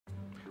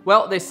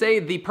Well, they say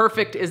the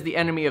perfect is the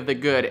enemy of the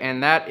good,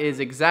 and that is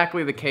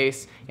exactly the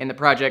case in the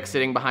project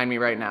sitting behind me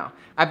right now.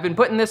 I've been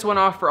putting this one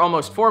off for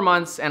almost 4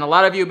 months, and a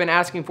lot of you have been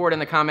asking for it in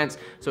the comments,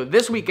 so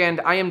this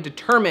weekend I am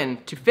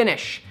determined to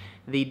finish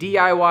the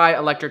DIY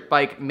electric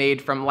bike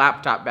made from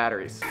laptop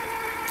batteries.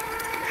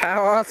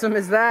 How awesome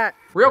is that?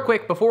 Real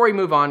quick, before we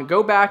move on,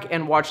 go back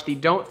and watch the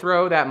Don't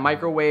Throw That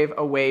Microwave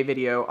Away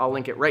video. I'll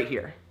link it right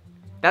here.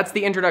 That's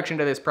the introduction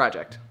to this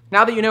project.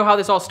 Now that you know how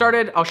this all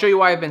started, I'll show you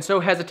why I've been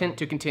so hesitant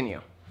to continue.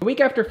 A week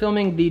after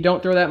filming the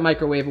Don't Throw That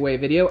Microwave Away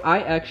video,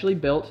 I actually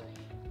built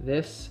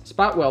this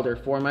spot welder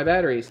for my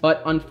batteries.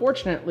 But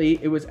unfortunately,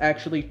 it was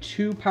actually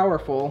too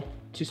powerful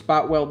to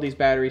spot weld these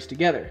batteries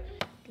together.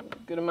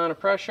 Good amount of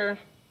pressure.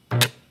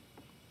 It's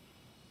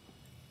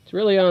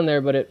really on there,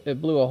 but it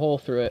blew a hole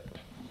through it.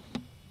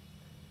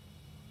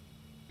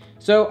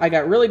 So I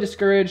got really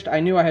discouraged. I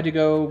knew I had to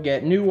go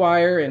get new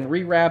wire and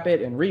rewrap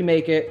it and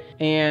remake it,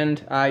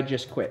 and I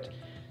just quit.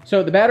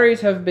 So the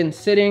batteries have been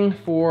sitting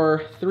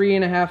for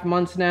 3.5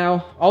 months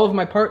now. All of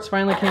my parts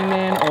finally came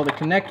in, all the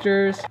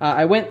connectors.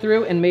 I went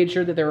through and made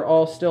sure that they were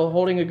all still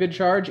holding a good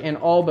charge, and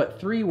all but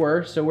 3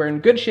 were, so we're in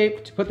good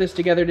shape to put this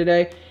together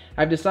today.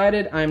 I've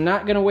decided I'm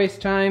not gonna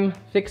waste time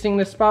fixing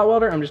this spot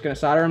welder. I'm just gonna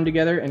solder them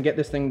together and get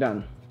this thing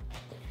done.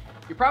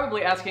 You're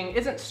probably asking,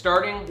 isn't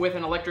starting with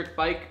an electric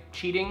bike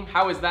cheating?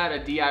 How is that a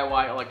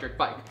DIY electric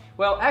bike?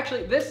 Well,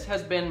 actually, this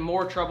has been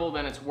more trouble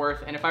than it's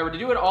worth, and if I were to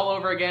do it all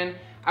over again,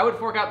 I would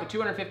fork out the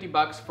 250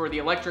 bucks for the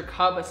electric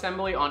hub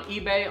assembly on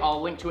eBay.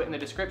 I'll link to it in the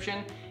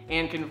description,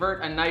 and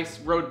convert a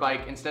nice road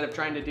bike instead of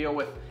trying to deal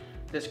with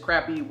this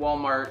crappy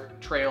Walmart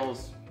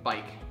Trails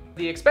bike.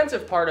 The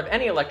expensive part of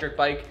any electric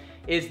bike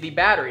is the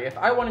battery. If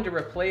I wanted to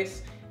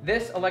replace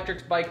this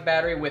electric bike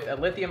battery with a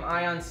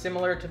lithium-ion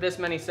similar to this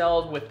many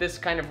cells with this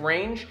kind of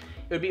range,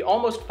 it would be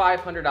almost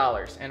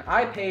 $500, and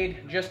I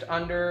paid just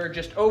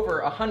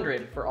over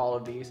 $100 for all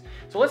of these.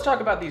 So let's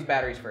talk about these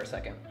batteries for a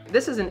second.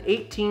 This is an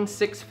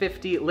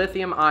 18650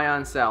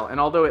 lithium-ion cell, and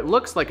although it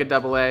looks like a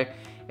AA,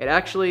 it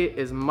actually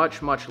is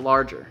much, much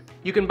larger.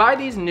 You can buy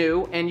these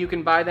new, and you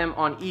can buy them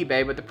on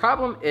eBay, but the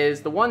problem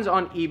is the ones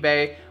on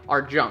eBay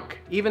are junk.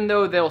 Even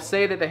though they'll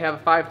say that they have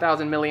a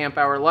 5,000 milliamp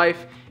hour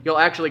life, you'll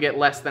actually get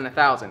less than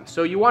 1,000.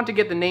 So you want to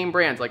get the name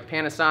brands like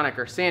Panasonic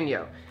or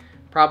Sanyo.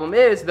 Problem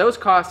is, those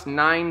cost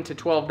 $9 to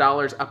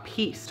 $12 a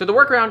piece. So the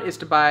workaround is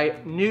to buy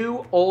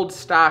new old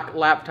stock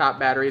laptop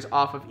batteries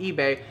off of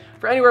eBay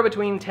for anywhere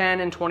between $10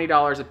 and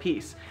 $20 a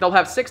piece. They'll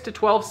have 6 to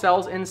 12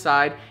 cells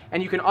inside,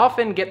 and you can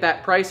often get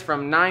that price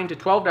from $9 to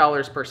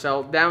 $12 per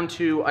cell down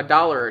to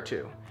 $1 or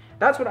 $2.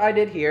 That's what I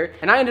did here,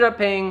 and I ended up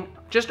paying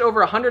just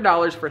over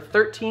 $100 for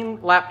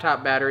 13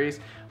 laptop batteries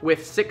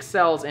with 6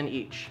 cells in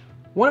each.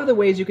 One of the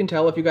ways you can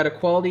tell if you got a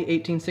quality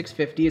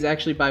 18650 is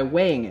actually by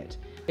weighing it.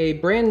 A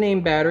brand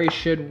name battery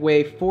should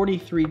weigh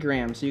 43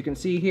 grams. So you can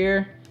see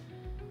here,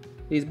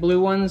 these blue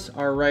ones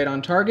are right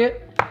on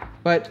target,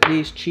 but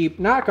these cheap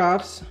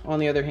knockoffs, on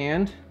the other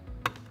hand,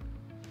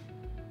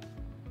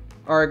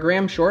 are a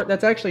gram short.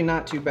 That's actually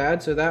not too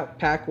bad, so that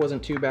pack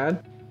wasn't too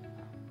bad.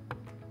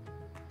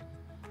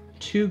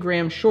 2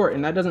 grams short,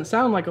 and that doesn't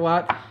sound like a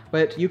lot,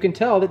 but you can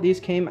tell that these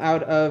came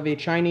out of a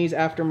Chinese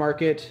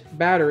aftermarket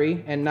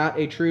battery and not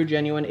a true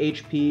genuine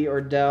HP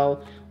or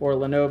Dell or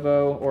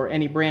Lenovo or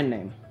any brand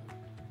name.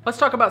 Let's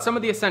talk about some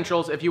of the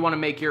essentials if you want to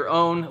make your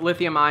own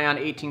lithium-ion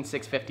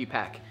 18650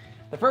 pack.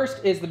 The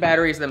first is the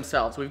batteries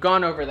themselves. We've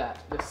gone over that.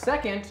 The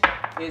second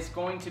is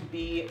going to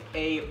be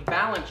a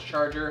balance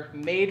charger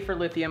made for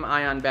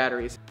lithium-ion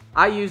batteries.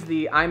 I use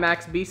the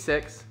IMAX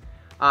B6.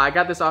 I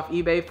got this off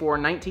eBay for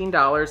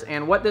 $19,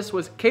 and what this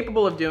was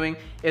capable of doing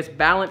is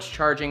balance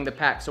charging the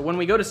pack. So when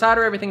we go to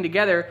solder everything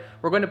together,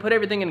 we're going to put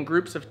everything in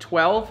groups of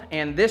 12,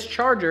 and this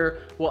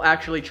charger will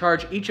actually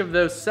charge each of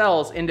those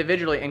cells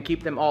individually and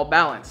keep them all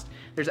balanced.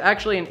 There's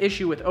actually an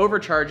issue with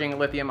overcharging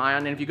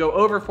lithium-ion, and if you go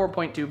over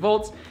 4.2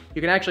 volts,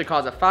 you can actually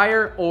cause a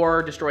fire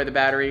or destroy the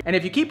battery. And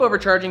if you keep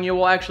overcharging, you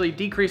will actually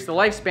decrease the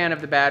lifespan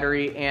of the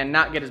battery and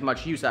not get as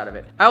much use out of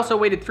it. I also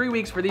waited 3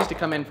 weeks for these to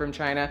come in from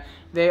China.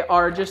 They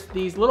are just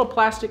these little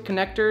plastic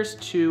connectors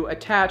to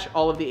attach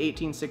all of the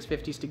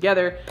 18650s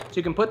together, so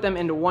you can put them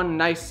into one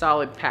nice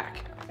solid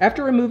pack.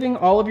 After removing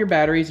all of your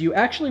batteries, you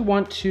actually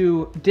want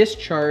to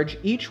discharge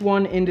each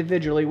one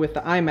individually with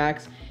the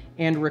IMAX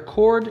and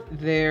record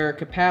their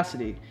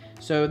capacity.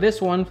 So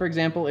this one, for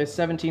example, is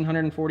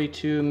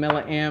 1742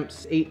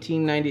 milliamps,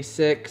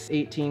 1896,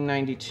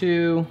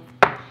 1892.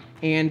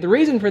 And the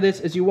reason for this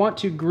is you want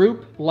to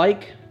group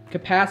like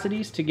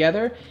capacities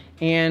together.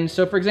 And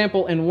so for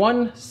example, in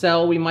one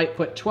cell, we might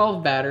put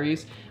 12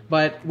 batteries,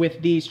 but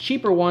with these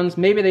cheaper ones,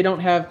 maybe they don't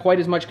have quite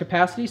as much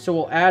capacity, so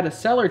we'll add a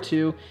cell or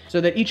two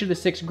so that each of the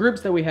 6 groups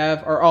that we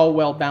have are all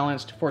well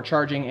balanced for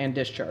charging and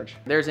discharge.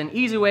 There's an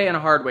easy way and a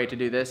hard way to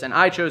do this, and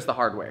I chose the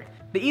hard way.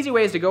 The easy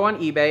way is to go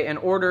on eBay and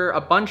order a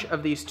bunch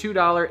of these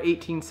 $2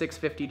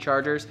 18650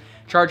 chargers,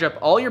 charge up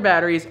all your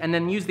batteries, and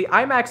then use the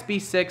IMAX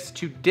B6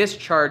 to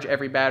discharge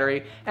every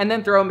battery, and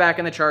then throw them back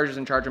in the chargers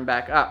and charge them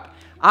back up.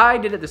 I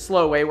did it the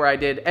slow way, where I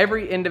did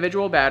every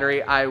individual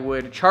battery. I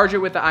would charge it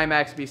with the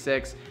IMAX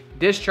B6,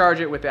 discharge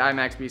it with the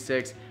iMax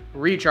B6,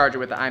 recharge it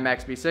with the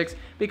iMax B6,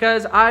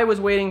 because I was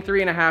waiting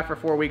 3.5 or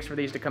 4 weeks for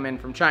these to come in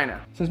from China.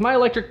 Since my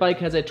electric bike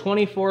has a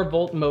 24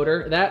 volt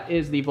motor, that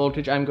is the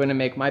voltage I'm going to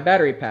make my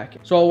battery pack.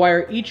 So I'll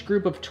wire each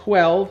group of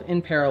 12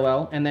 in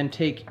parallel and then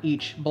take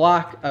each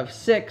block of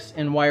 6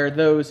 and wire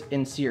those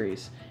in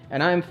series.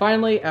 And I'm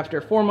finally,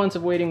 after 4 months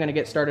of waiting, gonna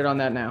get started on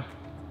that now.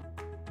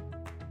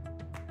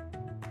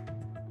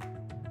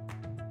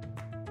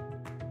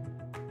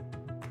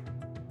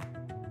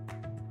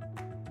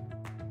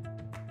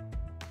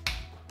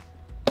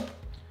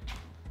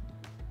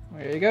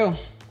 There you go.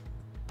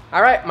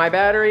 All right, my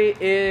battery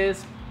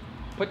is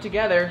put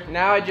together.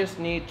 Now I just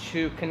need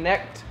to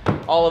connect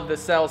all of the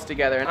cells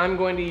together. And I'm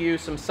going to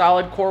use some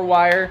solid core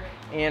wire,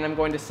 and I'm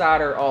going to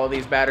solder all of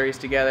these batteries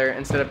together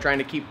instead of trying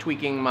to keep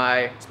tweaking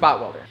my spot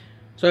welder.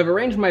 So I've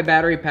arranged my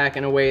battery pack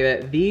in a way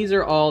that these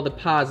are all the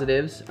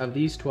positives of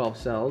these 12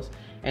 cells,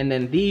 and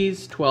then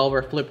these 12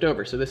 are flipped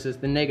over. So this is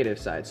the negative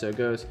side. So it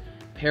goes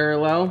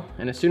parallel,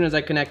 and as soon as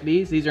I connect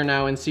these are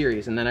now in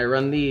series, and then I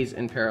run these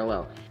in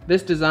parallel.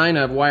 This design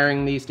of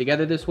wiring these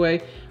together this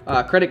way,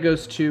 credit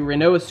goes to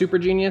Rinoa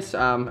Super-Genius.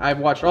 I've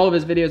watched all of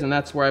his videos, and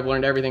that's where I've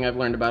learned everything I've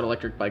learned about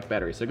electric bike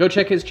batteries. So go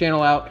check his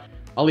channel out.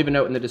 I'll leave a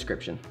note in the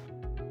description.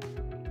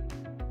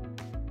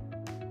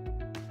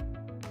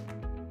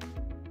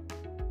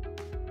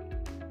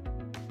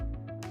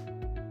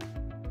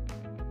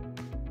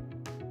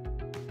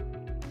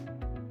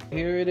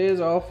 Here it is,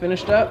 all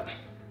finished up.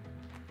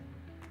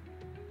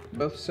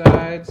 Both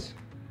sides.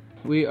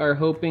 We are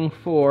hoping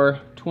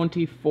for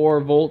 24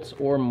 volts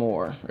or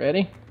more.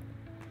 Ready?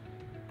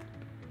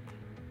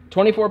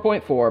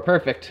 24.4,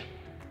 perfect.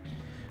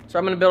 So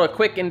I'm gonna build a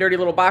quick and dirty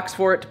little box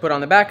for it to put on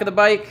the back of the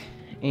bike,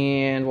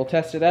 and we'll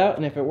test it out,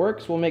 and if it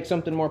works, we'll make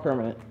something more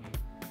permanent.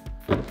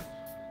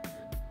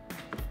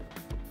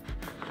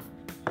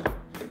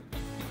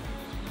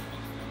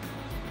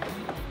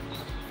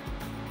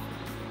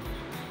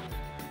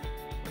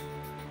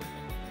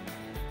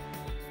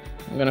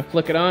 I'm gonna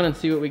flick it on and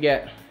see what we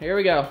get. Here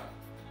we go.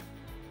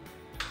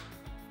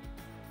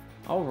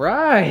 All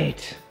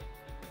right.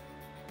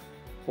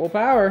 Full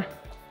power.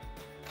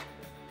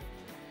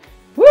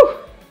 Woo!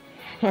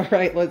 All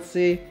right, let's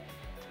see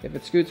if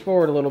it scoots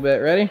forward a little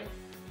bit. Ready?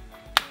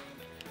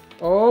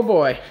 Oh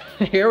boy.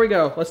 Here we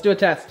go. Let's do a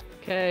test.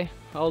 Okay,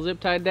 all zip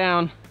tied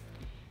down.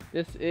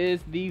 This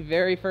is the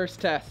very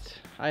first test.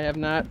 I have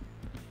not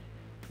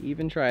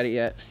even tried it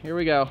yet. Here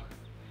we go.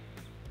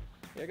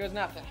 There goes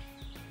nothing.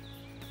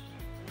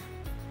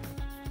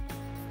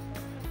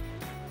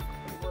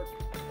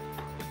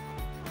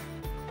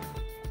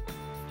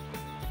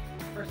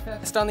 First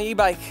test on the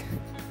e-bike.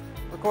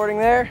 Recording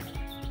there.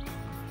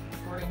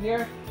 Recording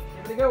here.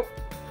 Here we go.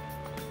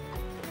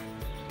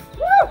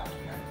 Woo!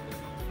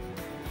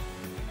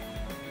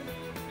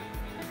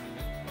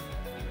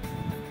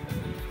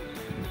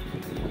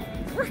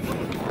 It's working.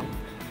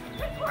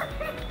 It's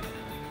working.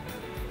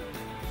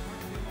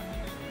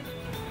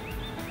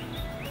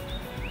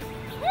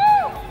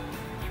 Woo!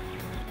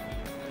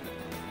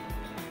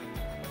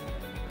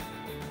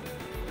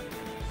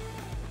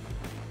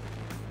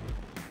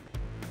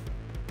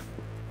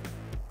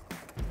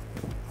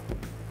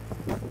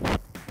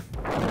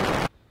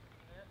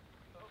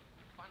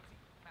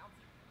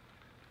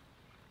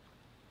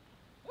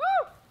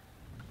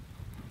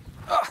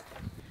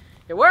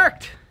 It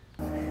worked!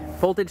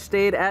 Voltage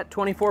stayed at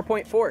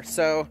 24.4,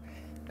 so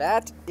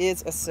that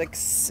is a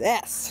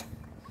success.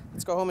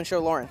 Let's go home and show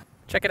Lauren.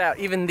 Check it out,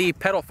 even the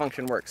pedal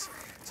function works.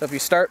 So if you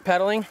start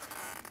pedaling,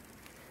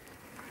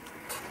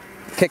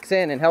 it kicks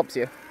in and helps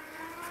you.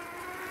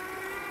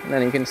 And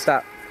then you can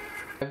stop.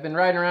 I've been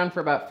riding around for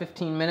about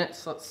 15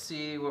 minutes. Let's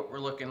see what we're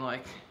looking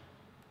like.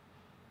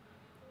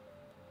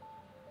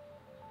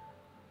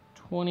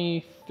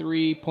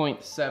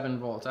 23.7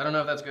 volts. I don't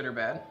know if that's good or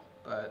bad,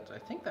 but I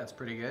think that's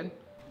pretty good.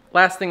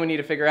 Last thing we need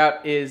to figure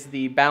out is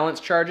the balance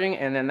charging,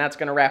 and then that's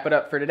gonna wrap it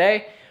up for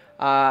today.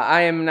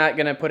 I am not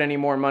gonna put any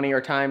more money or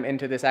time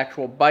into this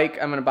actual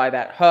bike. I'm gonna buy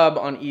that hub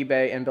on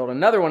eBay and build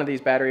another one of these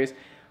batteries,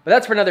 but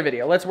that's for another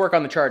video. Let's work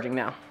on the charging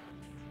now.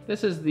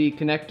 This is the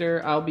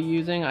connector I'll be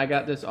using. I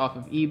got this off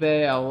of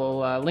eBay. I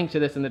will link to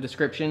this in the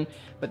description,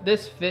 but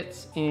this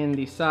fits in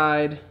the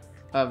side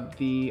of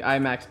the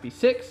iMax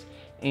B6,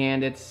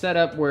 and it's set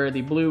up where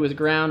the blue is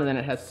ground, and then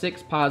it has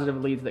 6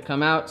 positive leads that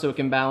come out, so it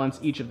can balance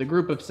each of the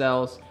group of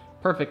cells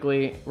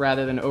perfectly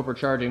rather than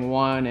overcharging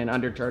one and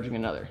undercharging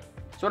another.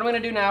 So what I'm gonna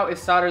do now is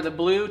solder the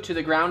blue to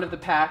the ground of the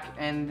pack,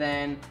 and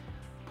then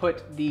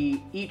put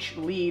each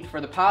lead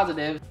for the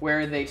positive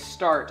where they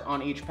start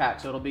on each pack.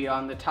 So it'll be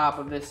on the top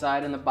of this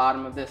side and the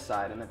bottom of this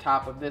side, and the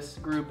top of this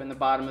group and the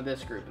bottom of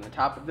this group, and the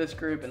top of this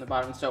group and the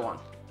bottom, and so on.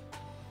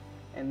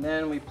 And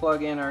then we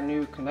plug in our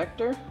new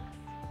connector.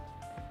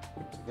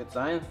 It's a good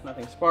sign,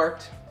 nothing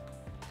sparked.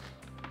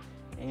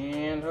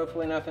 And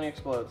hopefully nothing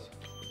explodes.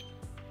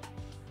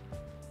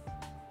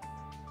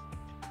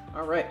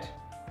 All right,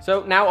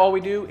 so now all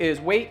we do is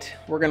wait.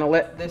 We're gonna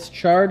let this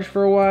charge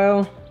for a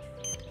while.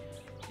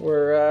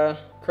 We're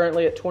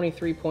currently at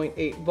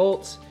 23.8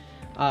 volts.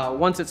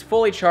 Once it's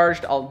fully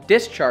charged, I'll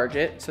discharge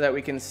it so that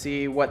we can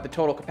see what the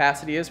total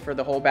capacity is for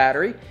the whole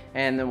battery,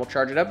 and then we'll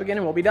charge it up again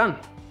and we'll be done.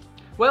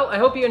 Well, I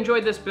hope you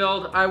enjoyed this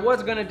build. I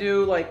was gonna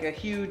do like a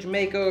huge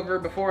makeover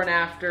before and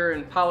after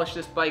and polish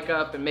this bike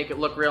up and make it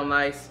look real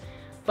nice,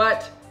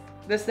 but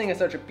this thing is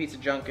such a piece of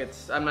junk,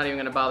 I'm not even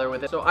gonna bother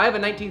with it. So I have a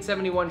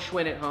 1971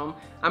 Schwinn at home.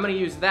 I'm gonna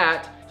use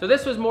that. So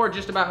this was more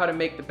just about how to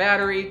make the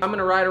battery. I'm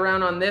gonna ride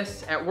around on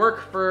this at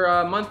work for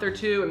a month or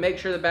two and make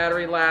sure the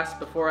battery lasts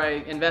before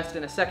I invest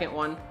in a second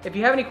one. If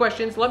you have any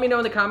questions, let me know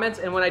in the comments,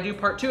 and when I do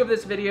part 2 of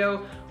this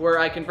video, where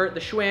I convert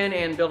the Schwinn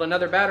and build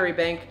another battery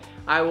bank,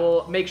 I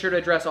will make sure to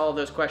address all of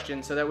those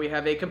questions so that we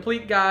have a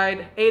complete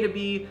guide, A to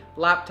B,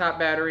 laptop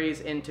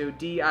batteries into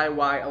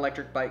DIY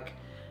electric bike.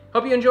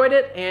 Hope you enjoyed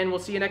it, and we'll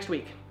see you next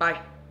week. Bye.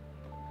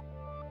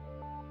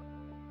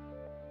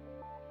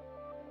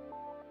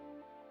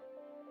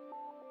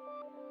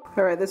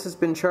 Alright, this has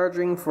been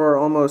charging for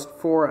almost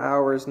 4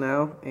 hours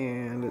now,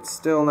 and it's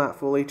still not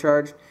fully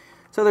charged.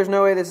 So there's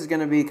no way this is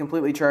going to be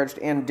completely charged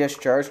and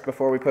discharged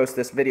before we post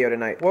this video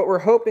tonight. What we're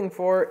hoping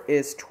for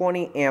is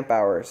 20 amp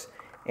hours.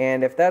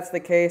 And if that's the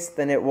case,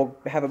 then it will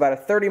have about a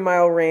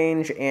 30-mile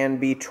range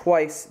and be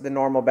twice the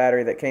normal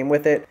battery that came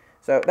with it.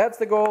 So that's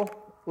the goal.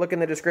 Look in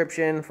the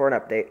description for an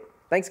update.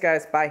 Thanks,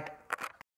 guys. Bye.